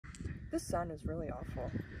This sun is really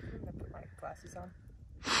awful. I'm gonna put my glasses on.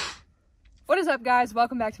 What is up, guys?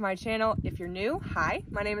 Welcome back to my channel. If you're new, hi,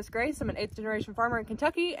 my name is Grace. I'm an 8th generation farmer in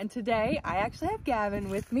Kentucky, and today I actually have Gavin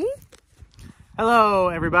with me. Hello,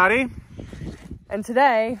 everybody. And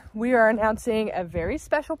today we are announcing a very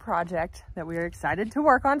special project that we are excited to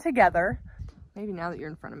work on together. Maybe now that you're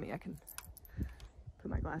in front of me, I can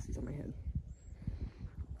put my glasses on my head.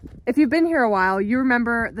 If you've been here a while, you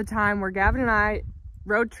remember the time where Gavin and I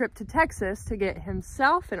road trip to Texas to get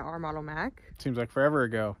himself an R Model Mack. Seems like forever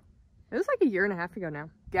ago. It was like a year and a half ago now.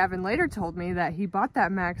 Gavin later told me that he bought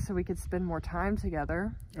that Mack so we could spend more time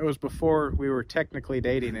together. It was before we were technically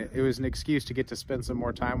dating. It was an excuse to get to spend some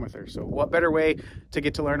more time with her. So what better way to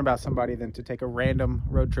get to learn about somebody than to take a random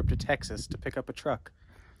road trip to Texas to pick up a truck?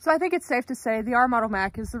 So I think it's safe to say the R Model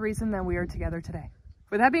Mack is the reason that we are together today.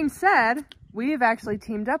 With that being said, we have actually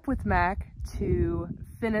teamed up with Mack to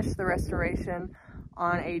finish the restoration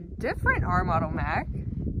on a different R Model Mack.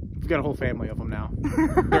 We've got a whole family of them now.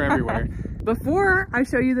 They're everywhere. Before I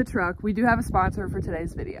show you the truck, we do have a sponsor for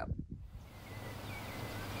today's video.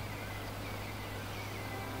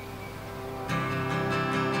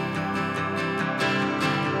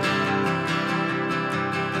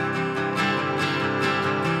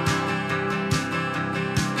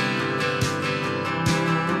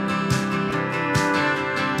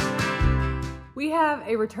 We have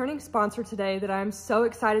a returning sponsor today that I'm so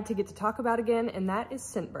excited to get to talk about again, and that is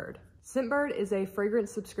Scentbird. Scentbird is a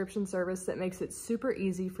fragrance subscription service that makes it super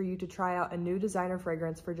easy for you to try out a new designer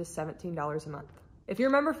fragrance for just $17 a month. If you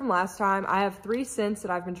remember from last time, I have 3 scents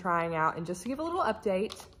that I've been trying out, and just to give a little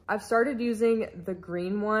update, I've started using the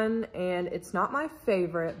green one, and it's not my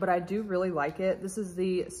favorite, but I do really like it. This is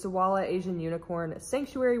the Sawala Asian Unicorn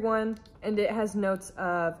Sanctuary one, and it has notes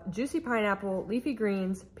of juicy pineapple, leafy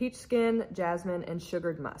greens, peach skin, jasmine, and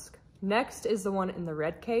sugared musk. Next is the one in the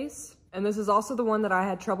red case, and this is also the one that I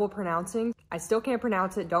had trouble pronouncing. I still can't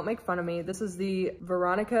pronounce it, don't make fun of me. This is the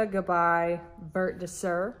Veronica Gabai Vert de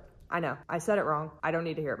Sur. I know, I said it wrong. I don't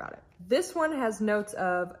need to hear about it. This one has notes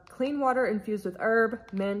of clean water infused with herb,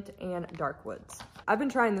 mint, and dark woods. I've been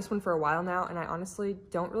trying this one for a while now, and I honestly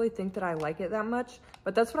don't really think that I like it that much,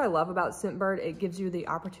 but that's what I love about Scentbird. It gives you the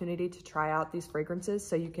opportunity to try out these fragrances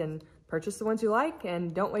so you can purchase the ones you like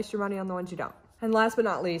and don't waste your money on the ones you don't. And last but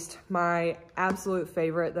not least, my absolute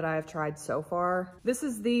favorite that I have tried so far. This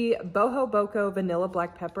is the Boho Boko Vanilla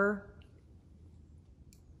Black Pepper.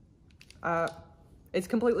 It's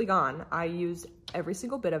completely gone. I used every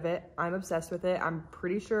single bit of it. I'm obsessed with it. I'm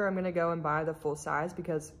pretty sure I'm gonna go and buy the full size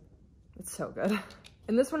because it's so good.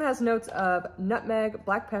 And this one has notes of nutmeg,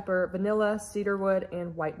 black pepper, vanilla, cedarwood,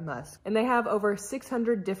 and white musk. And they have over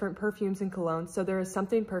 600 different perfumes and colognes, so there is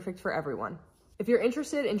something perfect for everyone. If you're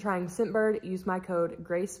interested in trying Scentbird, use my code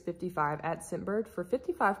GRACE55 at Scentbird for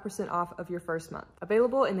 55% off of your first month.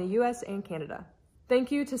 Available in the US and Canada. Thank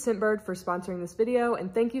you to Scentbird for sponsoring this video,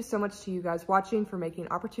 and thank you so much to you guys watching for making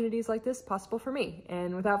opportunities like this possible for me.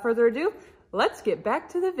 And without further ado, let's get back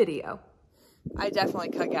to the video. I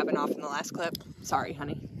definitely cut Gavin off in the last clip. Sorry,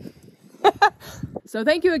 honey. So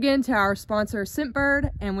thank you again to our sponsor, Scentbird,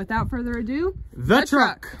 and without further ado, the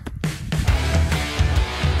truck.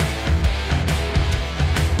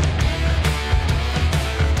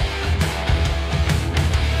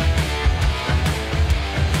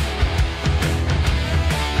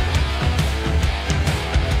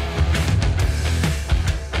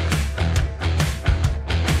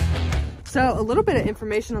 So a little bit of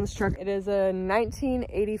information on this truck. It is a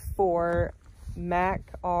 1984 Mack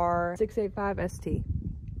R685 ST.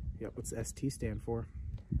 Yep, what's ST stand for?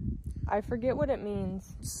 I forget what it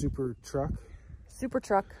means. Super truck? Super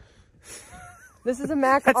truck. This is a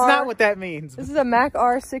Mack That's not what that means. This is a Mack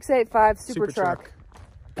R685 super truck.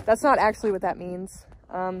 That's not actually what that means.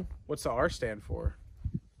 What's the R stand for?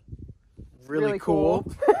 Really cool.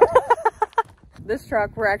 This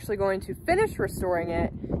truck, we're actually going to finish restoring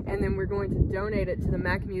it, and then we're going to donate it to the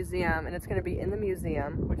Mack Museum, and it's going to be in the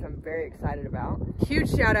museum, which I'm very excited about. Huge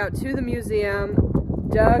shout out to the museum.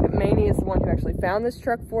 Doug Maney is the one who actually found this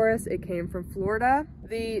truck for us. It came from Florida.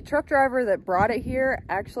 The truck driver that brought it here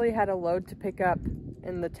actually had a load to pick up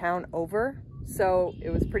in the town over, so it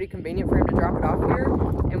was pretty convenient for him to drop it off here.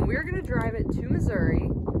 And we're going to drive it to Missouri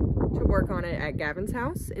to work on it at Gavin's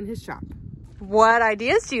house in his shop. What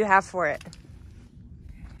ideas do you have for it?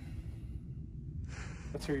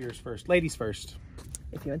 Let's hear yours first. Ladies first.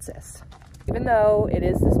 If you insist. Even though it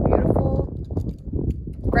is this beautiful,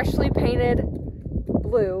 freshly painted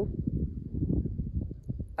blue,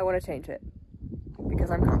 I want to change it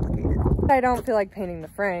because I'm complicated. I don't feel like painting the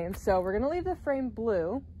frame, so we're going to leave the frame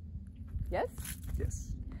blue. Yes?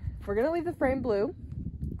 Yes. We're going to leave the frame blue.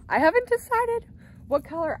 I haven't decided what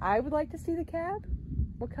color I would like to see the cab.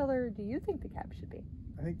 What color do you think the cab should be?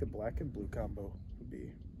 I think the black and blue combo would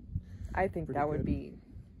be. I think that would be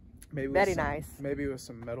very nice. Maybe with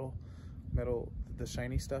some metal, the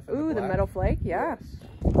shiny stuff. Ooh, the metal flake, yeah. Yes.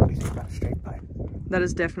 What do you think about a straight pipe? That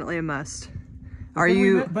is definitely a must.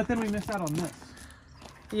 But then we missed out on this.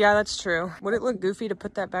 Yeah, that's true. Would it look goofy to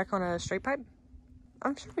put that back on a straight pipe?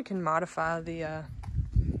 I'm sure we can modify the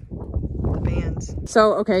bands.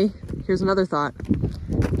 So, okay, here's another thought.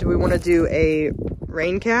 Do we want to do a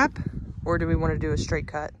rain cap or do we want to do a straight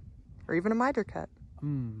cut or even a miter cut?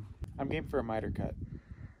 I'm game for a miter cut.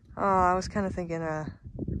 Oh, I was kind of thinking a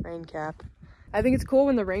rain cap. I think it's cool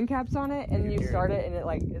when the rain cap's on it and you start it and it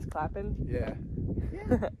like is clapping. Yeah.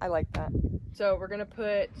 I like that. So we're gonna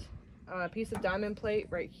put a piece of diamond plate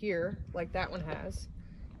right here, like that one has.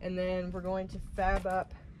 And then we're going to fab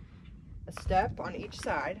up a step on each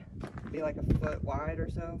side. Be like a foot wide or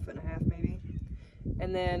so, 1.5 feet maybe.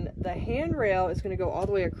 And then the handrail is gonna go all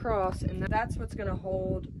the way across, and that's what's gonna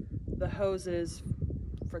hold the hoses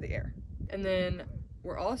for the air. And then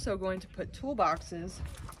we're also going to put toolboxes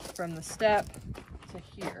from the step to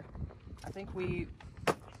here. I think we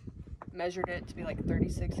measured it to be like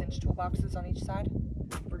 36-inch toolboxes on each side.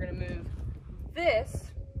 We're gonna move this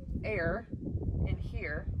air in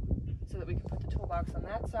here so that we can put the toolbox on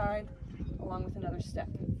that side along with another step.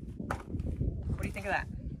 What do you think of that?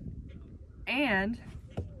 And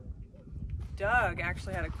Doug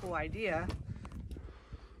actually had a cool idea.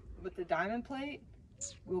 With the diamond plate,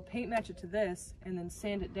 we'll paint match it to this and then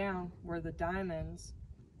sand it down where the diamonds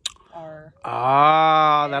are.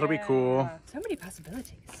 Ah, that'll be cool. So many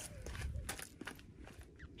possibilities.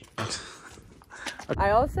 I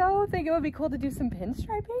also think it would be cool to do some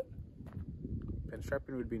pinstriping.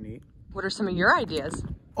 Pinstriping would be neat. What are some of your ideas?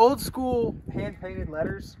 Old school hand-painted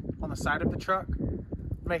letters on the side of the truck.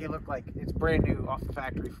 Make it look like it's brand new off the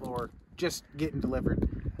factory floor, just getting delivered.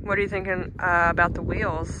 What are you thinking about the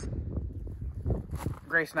wheels?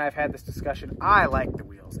 Grace and I have had this discussion. I like the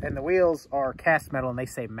wheels, and the wheels are cast metal and they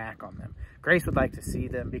say Mack on them. Grace would like to see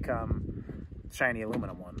them become shiny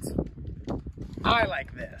aluminum ones. I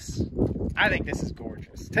like this. I think this is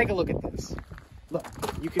gorgeous. Take a look at this. Look,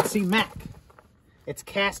 you can see Mack. It's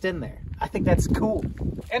cast in there. I think that's cool.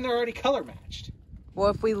 And they're already color matched. Well,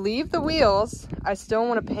 if we leave the wheels, I still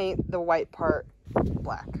want to paint the white part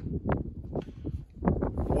black.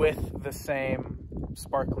 With the same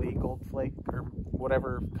sparkly gold flake or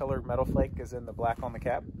whatever colored metal flake is in the black on the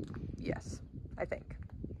cab? Yes, I think.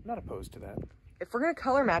 I'm not opposed to that. If we're going to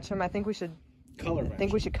color match them, I think we should color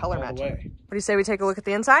match them. Way. What do you say we take a look at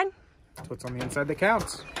the inside? That's what's on the inside that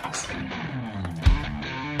counts.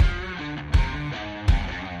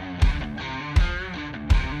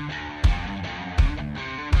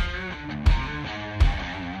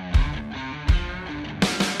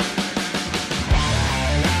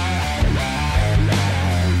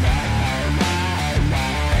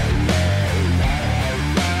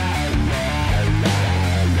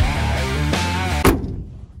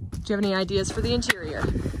 Do you have any ideas for the interior?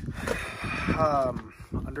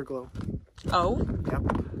 Underglow. Oh? Yep.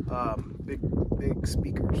 Big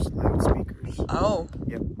speakers, loud speakers. Oh.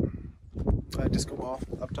 Yep. Disco ball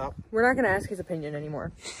up top. We're not going to ask his opinion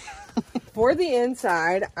anymore. For the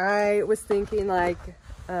inside, I was thinking like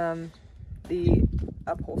the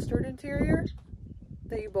upholstered interior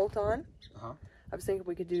that you bolt on. I was thinking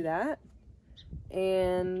we could do that.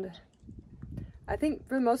 And I think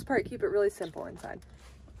for the most part, keep it really simple inside.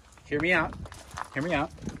 Hear me out. Hear me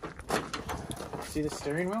out. See the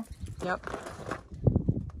steering wheel? Yep.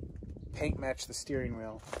 Paint match the steering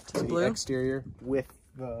wheel to blue? the exterior with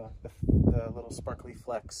the little sparkly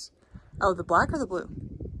flecks. Oh, the black or the blue?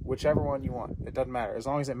 Whichever one you want. It doesn't matter. As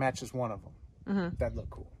long as it matches one of them. That'd look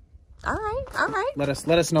cool. All right, all right. Let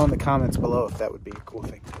us know in the comments below if that would be a cool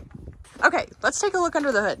thing to do. Okay, let's take a look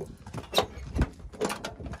under the hood.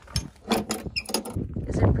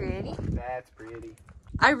 Is it pretty? That's pretty.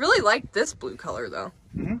 I really like this blue color though.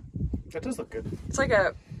 That does look good. It's like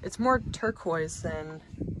it's more turquoise than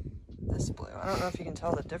this blue. I don't know if you can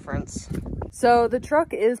tell the difference. So the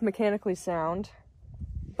truck is mechanically sound,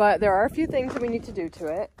 but there are a few things that we need to do to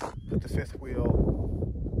it. Put the fifth wheel.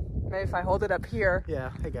 Maybe if I hold it up here.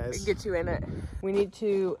 Yeah, hey guys. We can get you in it. We need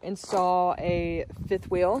to install a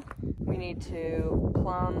fifth wheel. We need to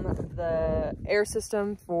plumb the air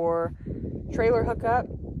system for trailer hookup.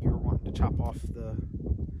 You're wanting to chop off the...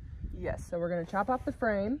 Yes, so we're gonna chop off the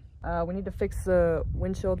frame. We need to fix the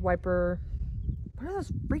windshield wiper. What are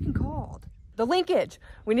those freaking called? The linkage.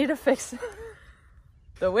 We need to fix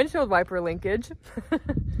the windshield wiper linkage.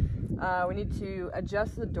 We need to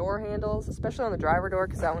adjust the door handles, especially on the driver door,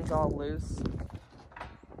 because that one's all loose.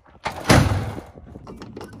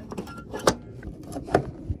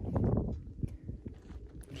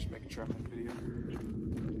 Just making sure I'm in video.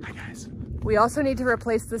 Hi guys. We also need to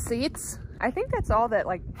replace the seats. I think that's all that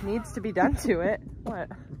like needs to be done to it. What?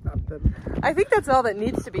 I think that's all that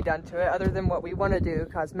needs to be done to it, other than what we want to do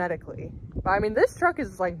cosmetically. But I mean, this truck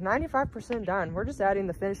is like 95% done. We're just adding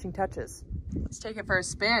the finishing touches. Let's take it for a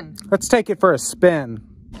spin. Let's take it for a spin.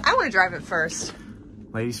 I want to drive it first.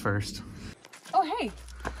 Ladies first. Oh, hey.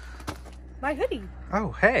 My hoodie.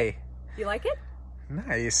 Oh, hey. You like it?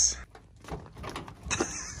 Nice.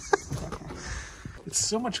 It's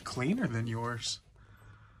so much cleaner than yours.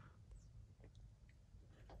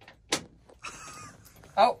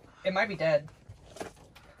 Oh, it might be dead.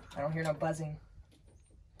 I don't hear no buzzing.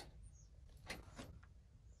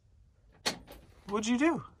 What'd you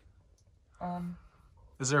do?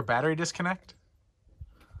 Is there a battery disconnect?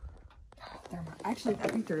 Actually, I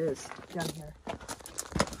think there is down here.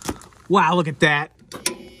 Wow, look at that.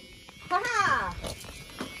 Ha-ha!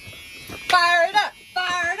 Fire it up!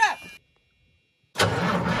 Fire it up!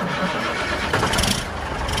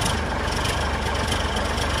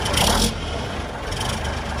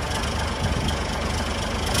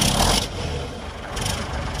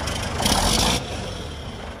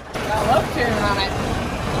 Got a love tune on it.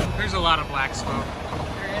 There's a lot of black smoke.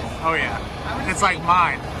 There is. Oh yeah. It's like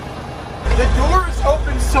mine. The door is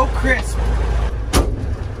open so crisp.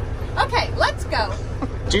 Okay, let's go.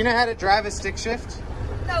 Do you know how to drive a stick shift?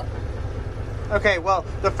 Nope. Okay, well,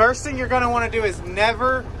 the first thing you're going to want to do is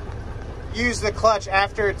never use the clutch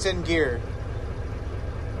after it's in gear.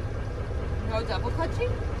 No double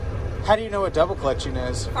clutching? How do you know what double clutching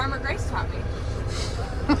is? Farmer Grace taught me.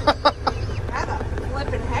 How the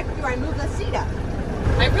flippin' heck do I move the seat up?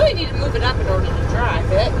 I really need to move it up in order to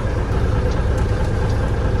drive it.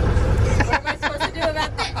 What am I supposed to do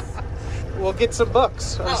about this? We'll get some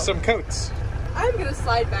books or Oh. some coats. I'm gonna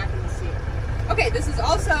slide back in the seat. Okay, this is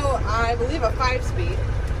also, I believe, a 5-speed.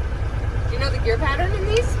 Do you know the gear pattern in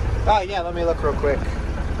these? Oh, yeah, let me look real quick.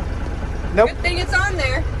 Nope. Good thing it's on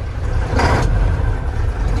there.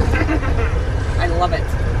 I love it.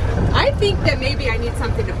 I think that maybe I need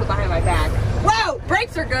something to put behind my back. Whoa,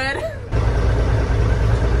 brakes are good.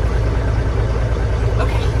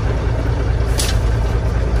 Okay.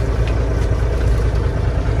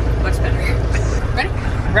 Much better. Ready?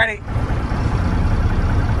 Ready.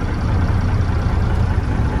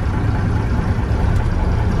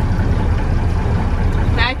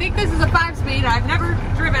 Now, I think this is a 5-speed. I've never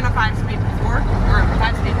driven a 5-speed before, or a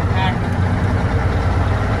 5-speed in fact.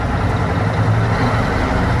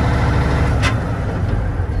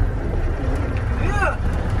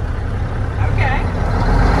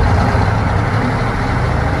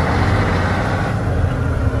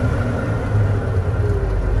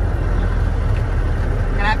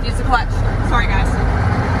 Use the clutch. Sorry, guys.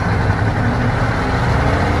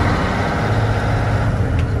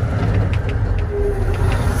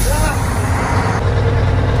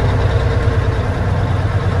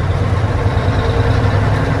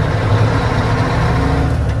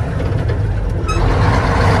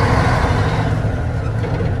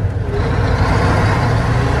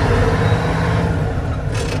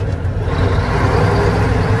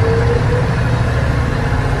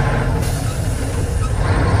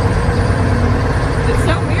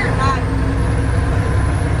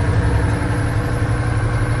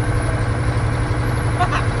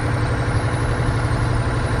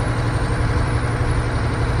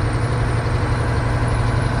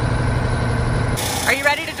 Are you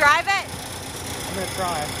ready to drive it? I'm going to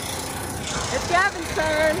try. It's Gavin's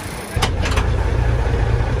turn.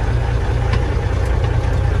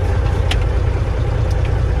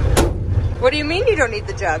 What do you mean you don't need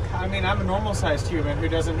the jug? I mean, I'm a normal-sized human who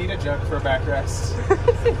doesn't need a jug for a backrest.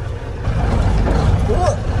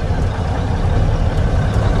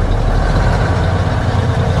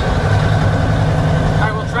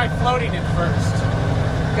 I will try floating it first.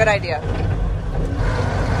 Good idea.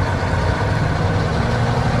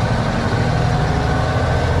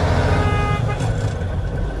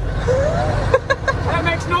 That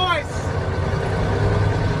makes noise!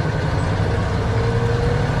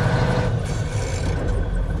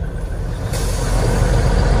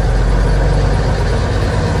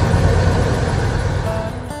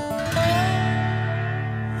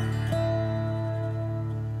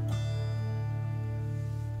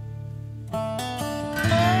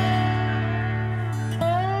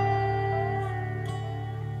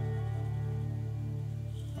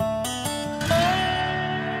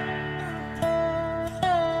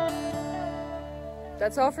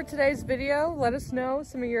 That's all for today's video. Let us know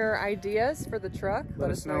some of your ideas for the truck. Let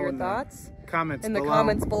us know your thoughts in the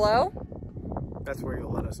comments below. That's where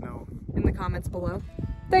you'll let us know. In the comments below.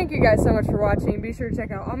 Thank you guys so much for watching. Be sure to check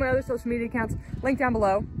out all my other social media accounts linked down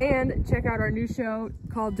below. And check out our new show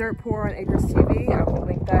called Dirt Poor on Acres TV. I will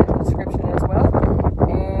link that in the description as well.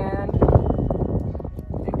 And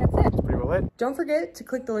I think that's it. Pretty well it. Don't forget to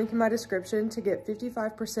click the link in my description to get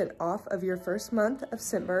 55% off of your first month of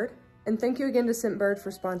Scentbird. And thank you again to Scentbird for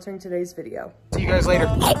sponsoring today's video. See you guys later.